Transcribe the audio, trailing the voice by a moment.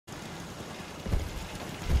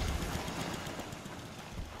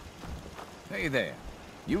Hey there.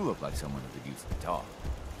 You look like someone who could use a dog.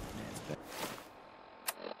 Man's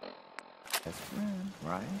best friend,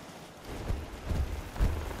 right?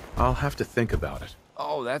 I'll have to think about it.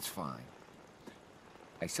 Oh, that's fine.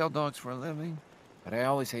 I sell dogs for a living, but I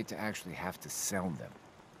always hate to actually have to sell them.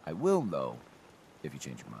 I will, though, if you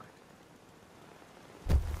change your mind.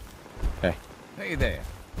 Hey. Hey there.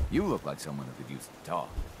 You look like someone who could use a dog.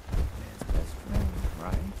 Man's best friend,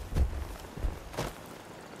 right?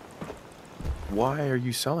 Why are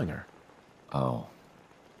you selling her? Oh,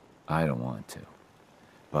 I don't want to.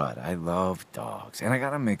 But I love dogs, and I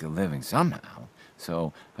gotta make a living somehow.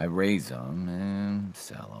 So I raise them and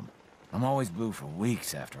sell them. I'm always blue for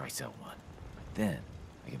weeks after I sell one. But then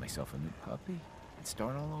I get myself a new puppy and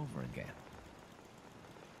start all over again.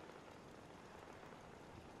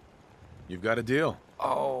 You've got a deal.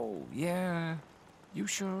 Oh, yeah? You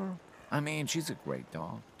sure? I mean, she's a great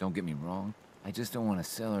dog, don't get me wrong. I just don't want to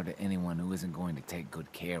sell her to anyone who isn't going to take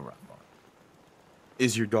good care of her.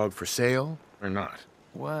 Is your dog for sale or not?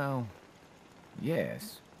 Well,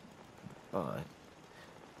 yes, but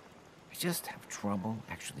I just have trouble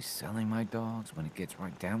actually selling my dogs when it gets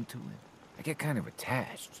right down to it. I get kind of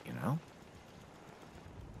attached, you know?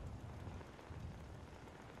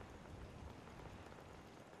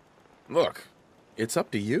 Look, it's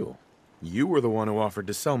up to you. You were the one who offered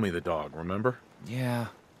to sell me the dog, remember? Yeah,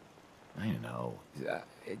 I know.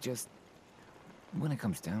 It just, when it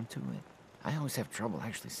comes down to it, I always have trouble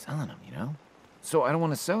actually selling them, you know? So I don't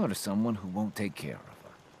want to sell her to someone who won't take care of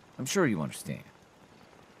her. I'm sure you understand.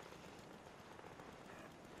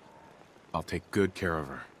 I'll take good care of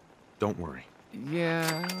her. Don't worry.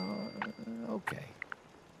 Yeah, okay.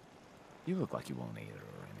 You look like you won't eat her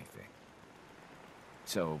or anything.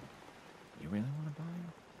 So, you really want to buy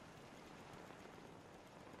her?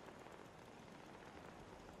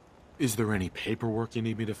 Is there any paperwork you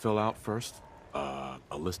need me to fill out first?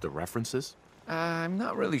 A list of references? I'm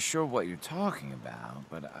not really sure what you're talking about,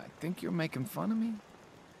 but I think you're making fun of me.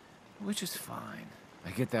 Which is fine. I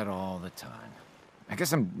get that all the time. I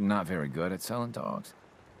guess I'm not very good at selling dogs,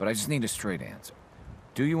 but I just need a straight answer.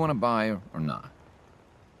 Do you want to buy her or not?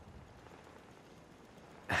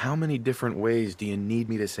 How many different ways do you need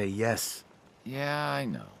me to say yes? Yeah, I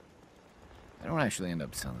know. I don't actually end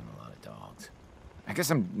up selling a lot of dogs. I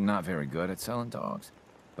guess I'm not very good at selling dogs,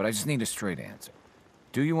 but I just need a straight answer.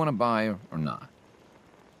 Do you want to buy her or not?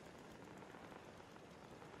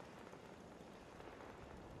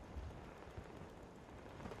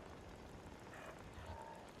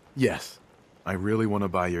 Yes. I really want to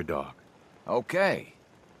buy your dog. Okay.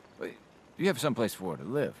 But you have someplace for her to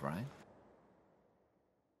live, right?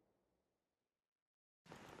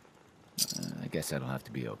 I guess that'll have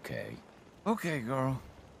to be okay. Okay, girl.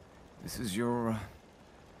 This is your,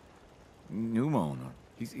 new owner.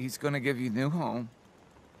 He's gonna give you a new home.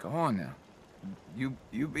 Go on now.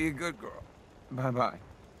 You be a good girl. Bye-bye.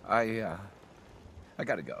 I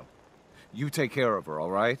gotta go. You take care of her, all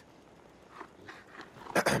right?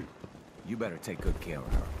 You better take good care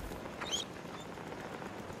of her.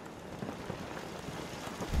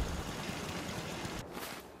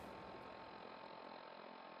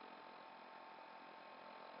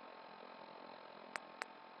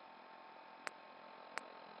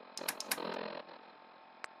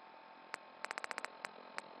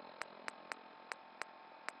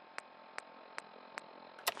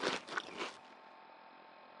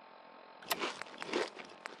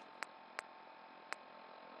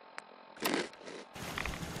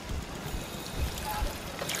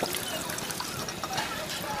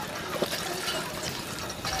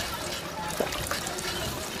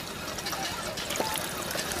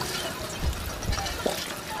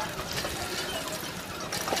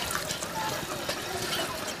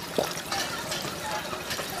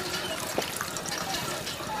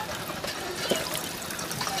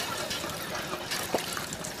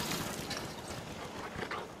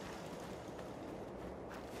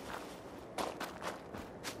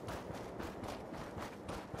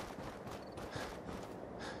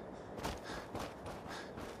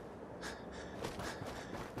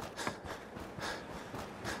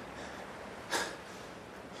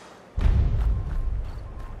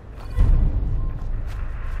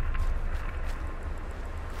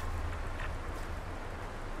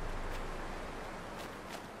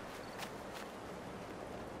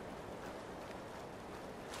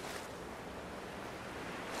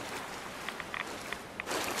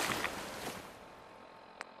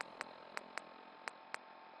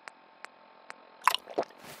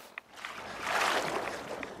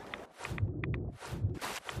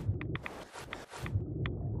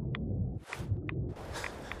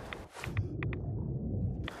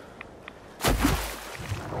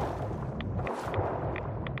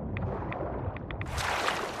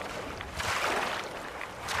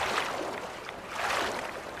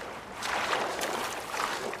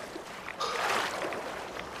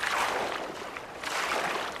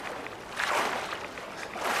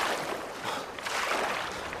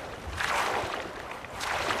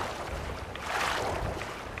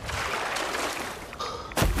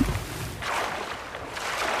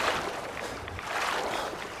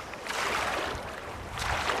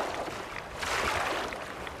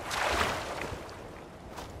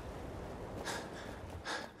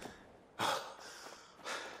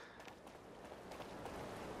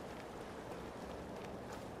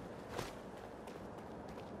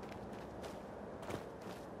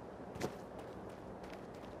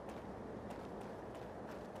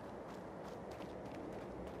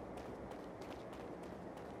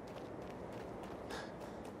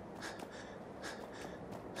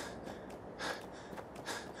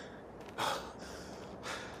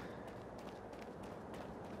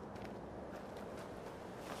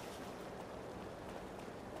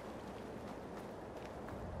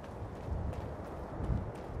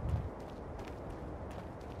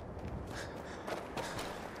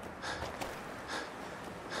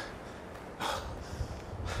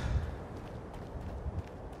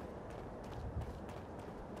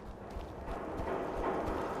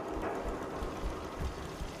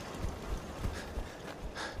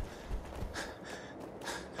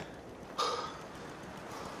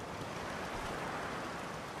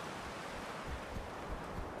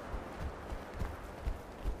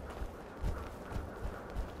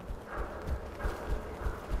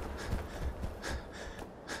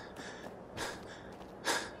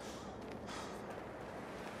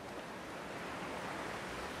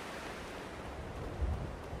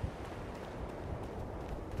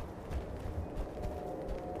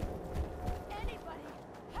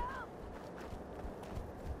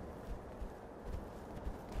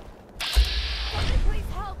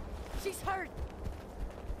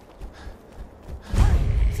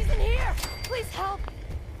 help?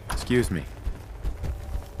 Excuse me.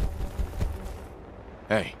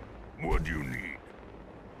 Hey. What do you need?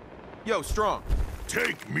 Yo, Strong.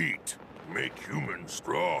 Take meat. Make humans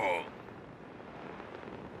strong.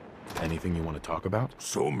 Anything you want to talk about?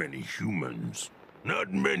 So many humans.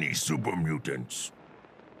 Not many super mutants.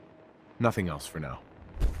 Nothing else for now.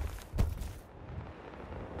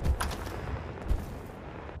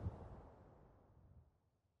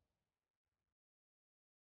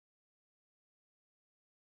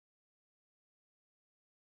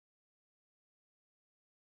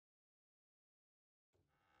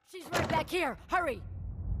 She's right back here. Hurry!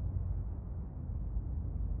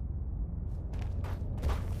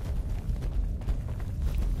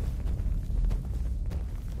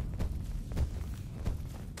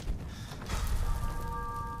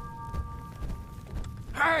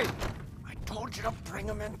 Hey! I told you to bring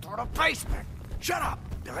them in through the basement. Shut up!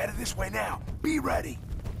 They're headed this way now. Be ready.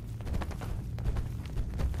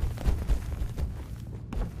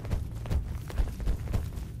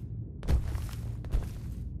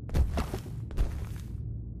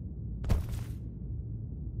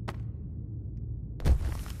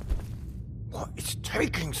 What is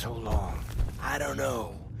taking so long? I don't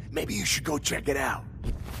know. Maybe you should go check it out.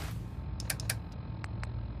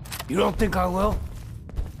 You don't think I will?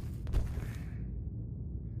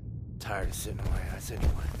 Tired of sitting on my ass anyway.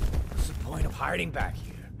 What's the point of hiding back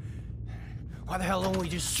here? Why the hell don't we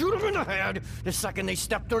just shoot them in the head the second they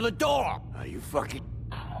step through the door? Are you fucking...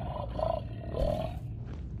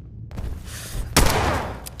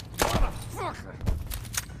 Motherfucker!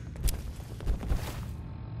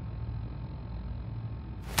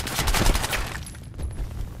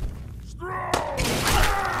 Strong!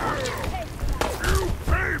 You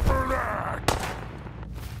pay for that!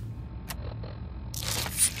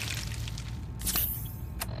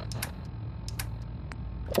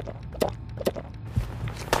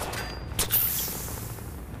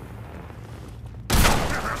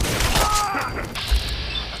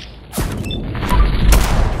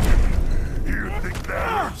 You think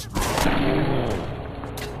that is strong?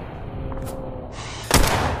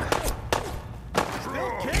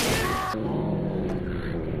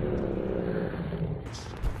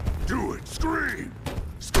 Do it! Scream!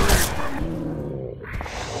 Scream for me!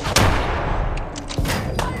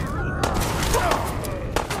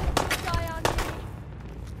 Die on me!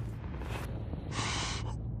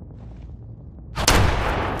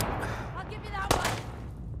 I'll give you that one!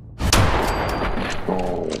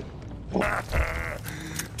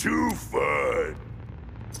 Too fun!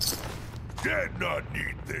 Dead not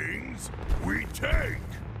need things, we take!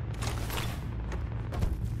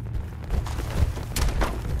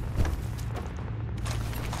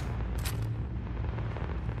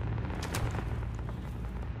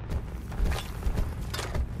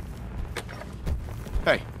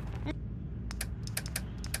 Hey.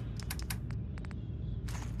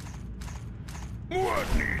 What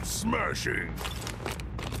needs smashing?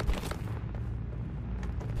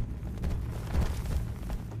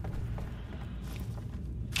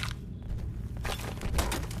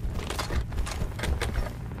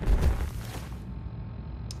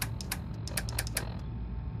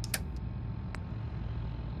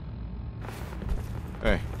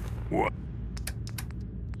 Hey. What?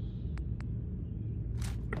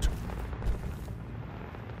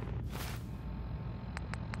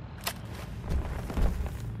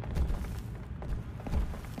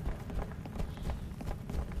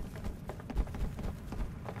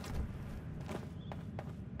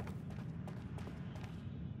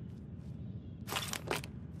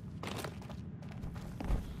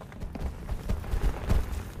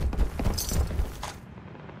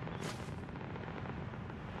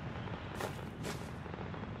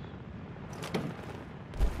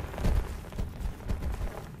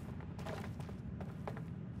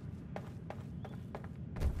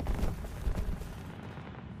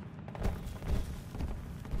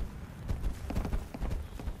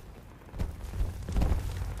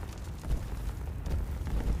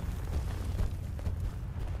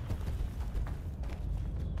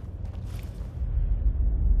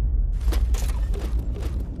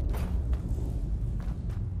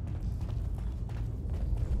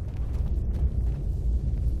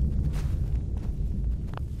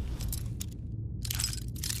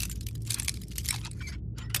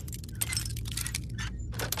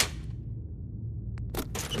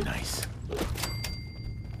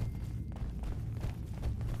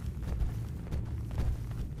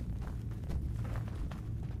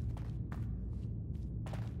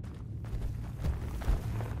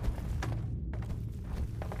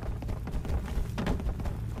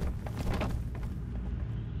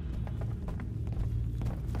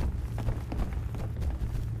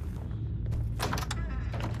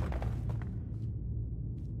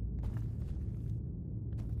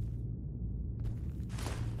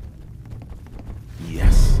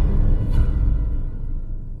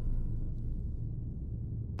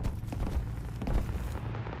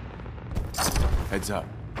 Heads up.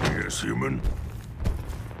 Yes, human?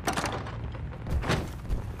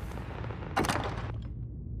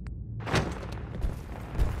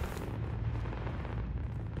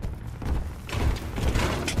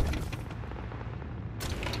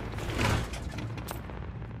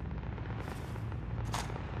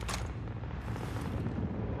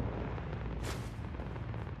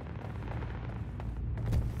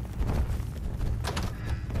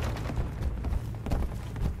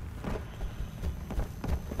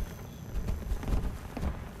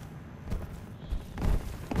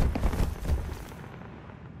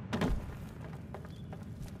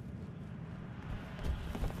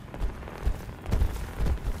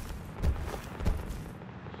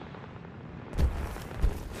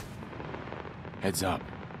 Heads up.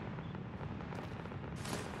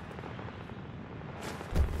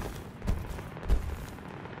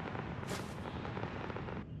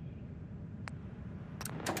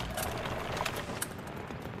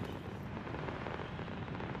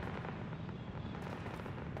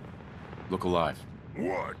 Look alive.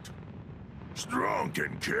 What? Strong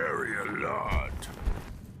can carry a lot.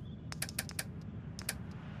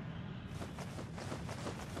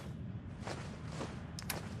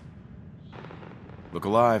 Look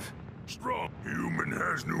alive. Strong human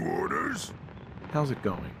has new orders? How's it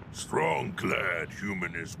going? Strong-clad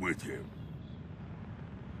human is with him.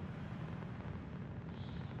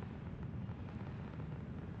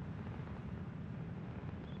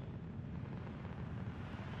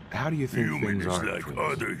 How do you think Human things is are? like Prince?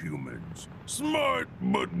 other humans. Smart,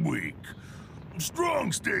 but weak.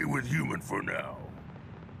 Strong stay with human for now.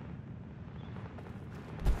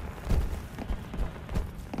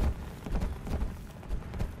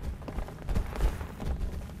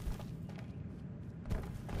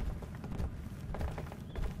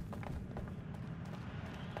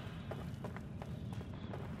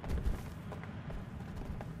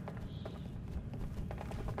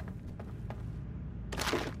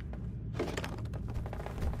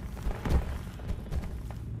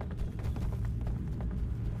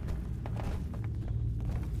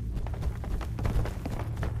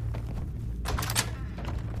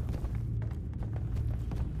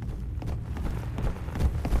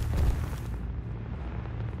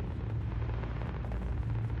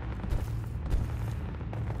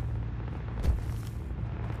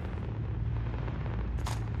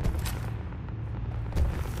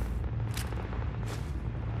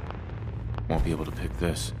 Won't be able to pick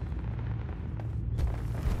this.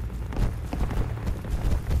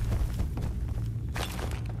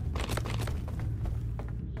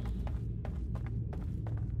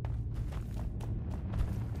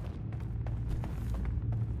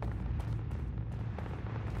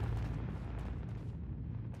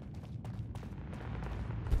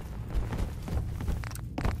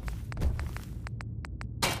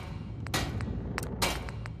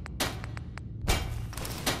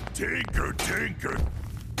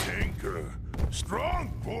 Tinker.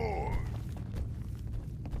 Strong boy.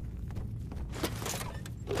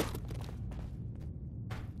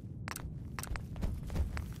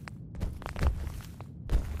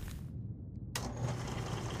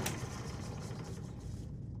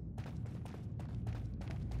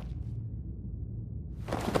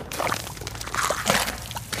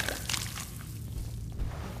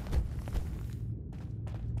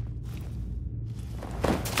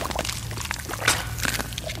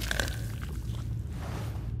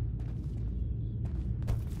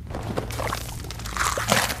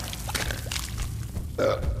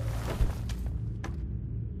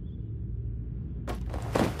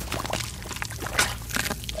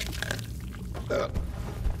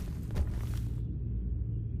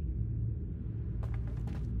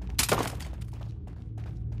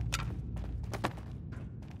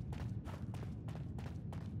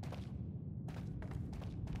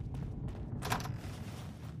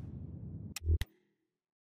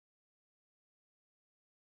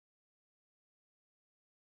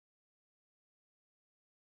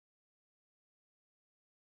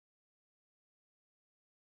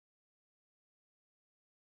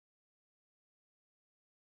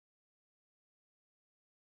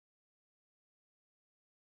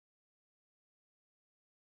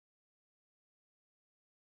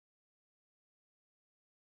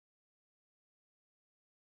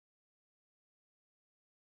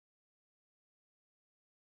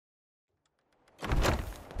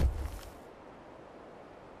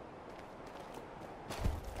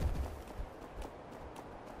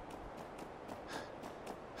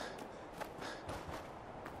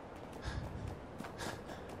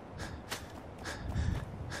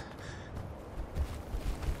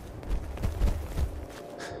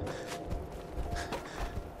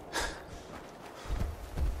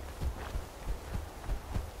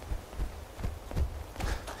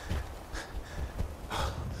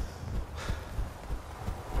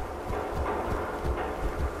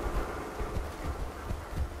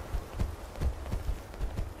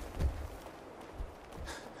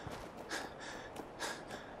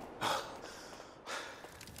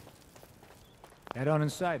 Head on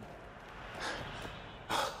inside.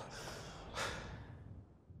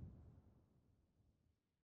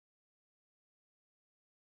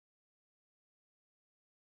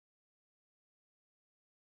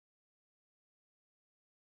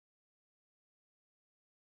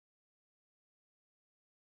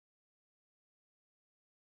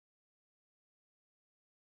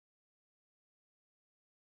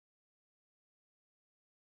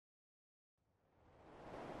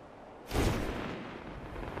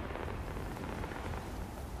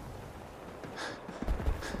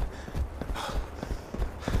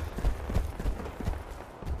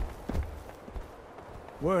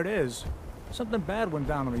 Word is, something bad went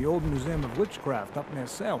down in the old Museum of Witchcraft up near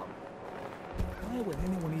Salem. Why would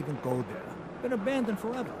anyone even go there? Been abandoned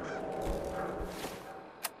forever.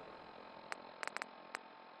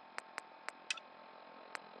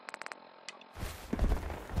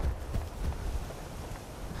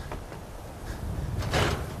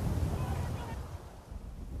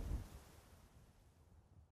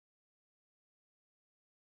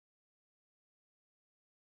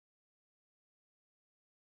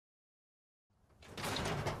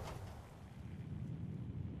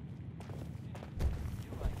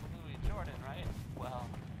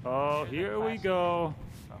 Oh, here we go.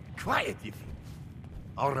 Quiet, you think.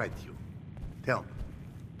 All right, you. Tell me,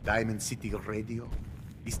 Diamond City Radio?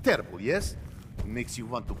 It's terrible, yes? It makes you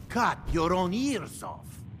want to cut your own ears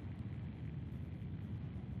off.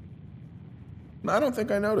 I don't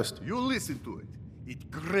think I noticed. You listen to it.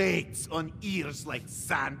 It grates on ears like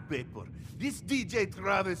sandpaper. This DJ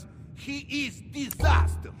Travis, he is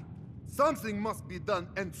disaster. Something must be done,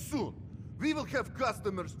 and soon. We will have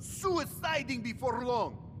customers suiciding before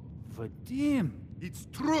long. Vadim! It's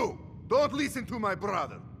true. Don't listen to my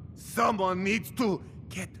brother. Someone needs to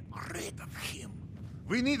get rid of him.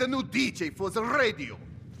 We need a new DJ for the radio.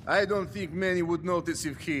 I don't think many would notice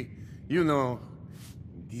if he,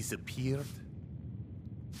 disappeared.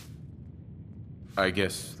 I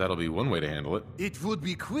guess that'll be one way to handle it. It would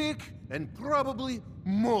be quick and probably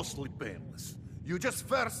mostly painless. You just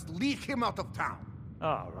first lead him out of town.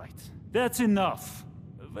 All right, that's enough.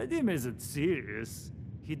 Vadim isn't serious.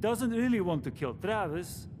 He doesn't really want to kill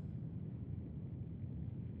Travis.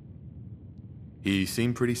 He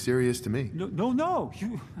seemed pretty serious to me. No.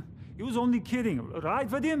 He was only kidding, right,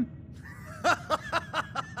 Vadim?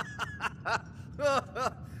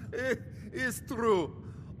 It's true.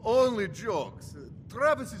 Only jokes.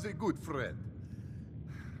 Travis is a good friend.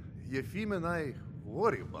 Yefim and I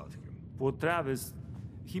worry about him. Poor Travis,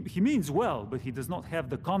 he means well, but he does not have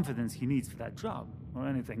the confidence he needs for that job, or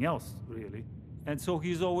anything else, really. And so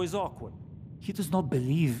he's always awkward. He does not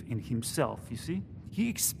believe in himself, you see? He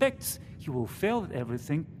expects he will fail at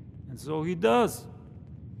everything, and so he does.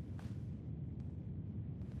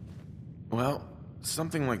 Well,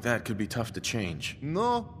 something like that could be tough to change.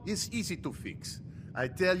 No, it's easy to fix. I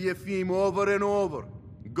tell Yefim over and over.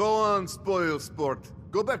 Go on, spoil sport.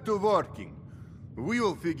 Go back to working. We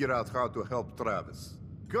will figure out how to help Travis.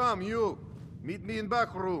 Come, you. Meet me in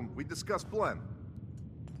back room. We discuss plan.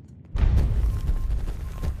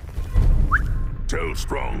 Tell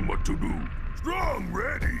Strong what to do. Strong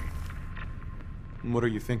ready. What are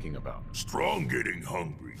you thinking about? Strong getting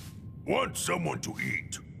hungry. Want someone to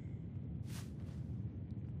eat.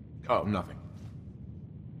 Oh, nothing.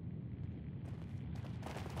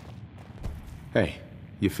 Hey,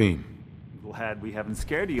 Yefim. Glad we haven't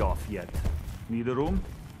scared you off yet. Need a room?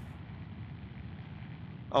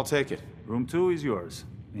 I'll take it. Room 2 is yours.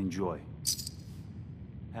 Enjoy.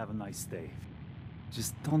 Have a nice day.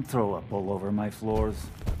 Just don't throw up all over my floors.